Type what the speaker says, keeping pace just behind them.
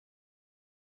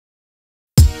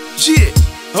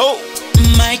Oh,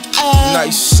 Mic up.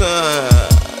 nice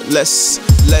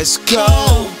let's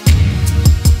go.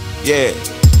 Yeah.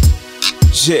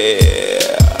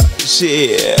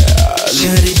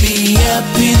 Shorty be up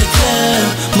in the club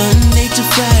Monday to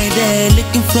Friday,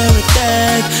 looking for a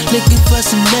thug, looking for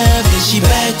some love, and she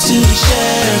back to the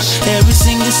church every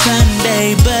single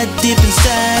Sunday, but deep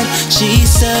inside she's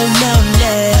so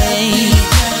lonely.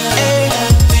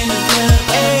 Up in the club,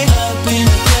 up in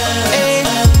the club,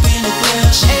 up in the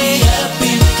club, she up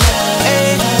in the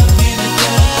club, up in the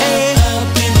club,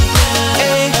 up in the club,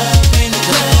 up in the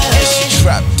club. And she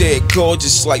drop dead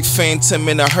gorgeous like Phantom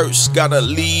in a hearse. Got a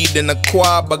lead in the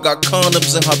choir, but got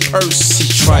condoms in her purse. She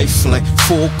trifling,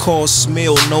 full course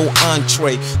meal, no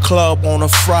entree. Club on a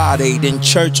Friday, then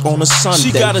church on a Sunday.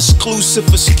 She got exclusive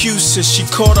excuses, she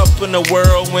caught up in the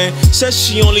whirlwind. Says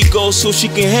she only goes so she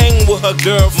can hang with her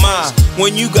girlfriends.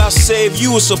 When you got saved,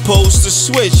 you were supposed to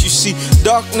switch. You see,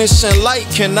 darkness and light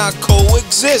cannot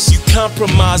coexist. You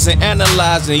compromise and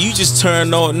analyzing, you just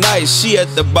turn all nice. She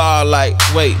at the bar like,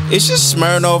 wait, it's just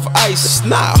Smirnoff Ice. It's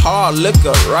not hard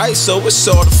liquor, right? So it's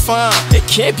sort of fine. It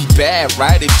can't be bad,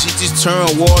 right? If she just turn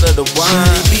water to wine.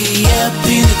 She be up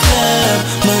in the club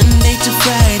Monday to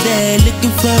Friday,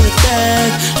 looking for a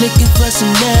thug, looking for some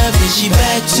love, and she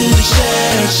back to the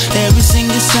church every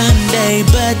single Sunday,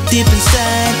 but deep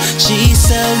inside she's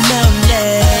so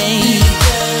lonely.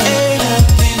 Up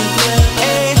in the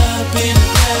club, up in the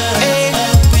club,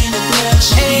 up in the club,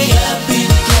 she up in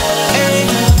the club,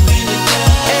 up in the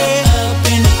club, up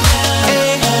in the club,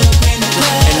 up in the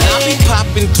club. And I be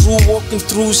popping through, walking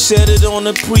through, set it on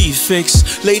a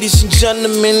prefix. Ladies and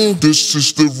gentlemen, This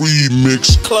is the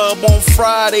remix. club on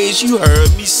Fridays, you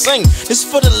heard me sing. It's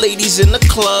for the ladies in the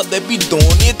club that be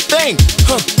doing their thing.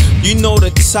 You know the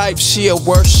type, she a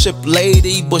worship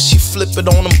lady, but she flip it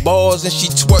on them bars and she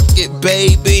twerk it,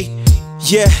 baby.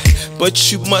 Yeah,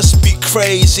 but you must be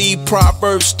crazy.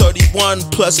 Proverbs 31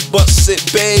 plus bust it,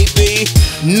 baby.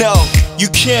 No, you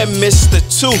can't miss the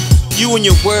two. You and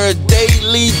your word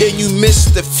daily, then you miss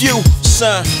the few.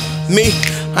 Son, me,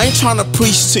 I ain't tryna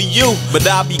preach to you, but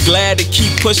I'll be glad to keep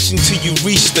pushing till you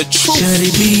reach the truth. Shorty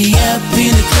be up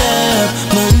in the club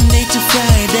Monday to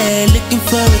Friday, looking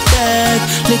for a thug,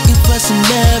 looking for some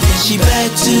love, and she back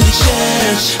to the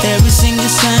church every single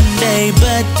Sunday,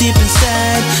 but deep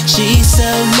inside she's so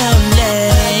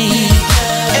lonely.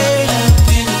 Up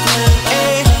in the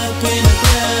club, up in the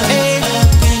club,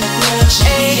 up in the club,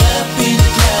 she up in the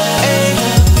club,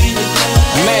 up in the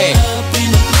club, Man, up in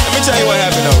the club. let me tell you what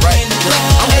happened though, right?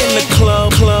 I'm in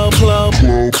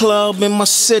the club in my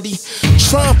city,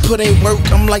 trying to put in work.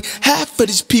 I'm like, half of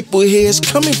these people here is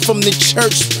coming from the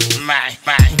church.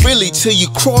 Really, till you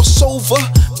cross over,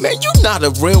 man, you not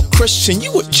a real Christian,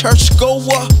 you a church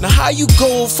goer. Now how you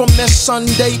go from that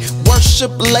Sunday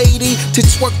worship lady to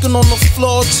twerking on the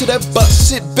floor to that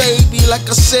bust it, baby? Like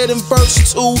I said in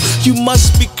verse 2, you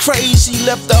must be crazy,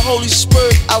 left the Holy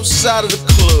Spirit outside of the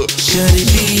club. Shorty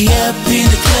be up in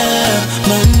the club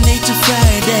Monday to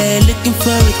Friday, looking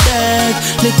for a thug,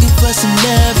 looking for some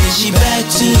love, and she back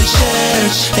to the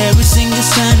church every single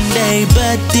Sunday,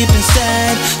 but deep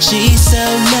inside she's so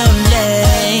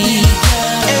lonely.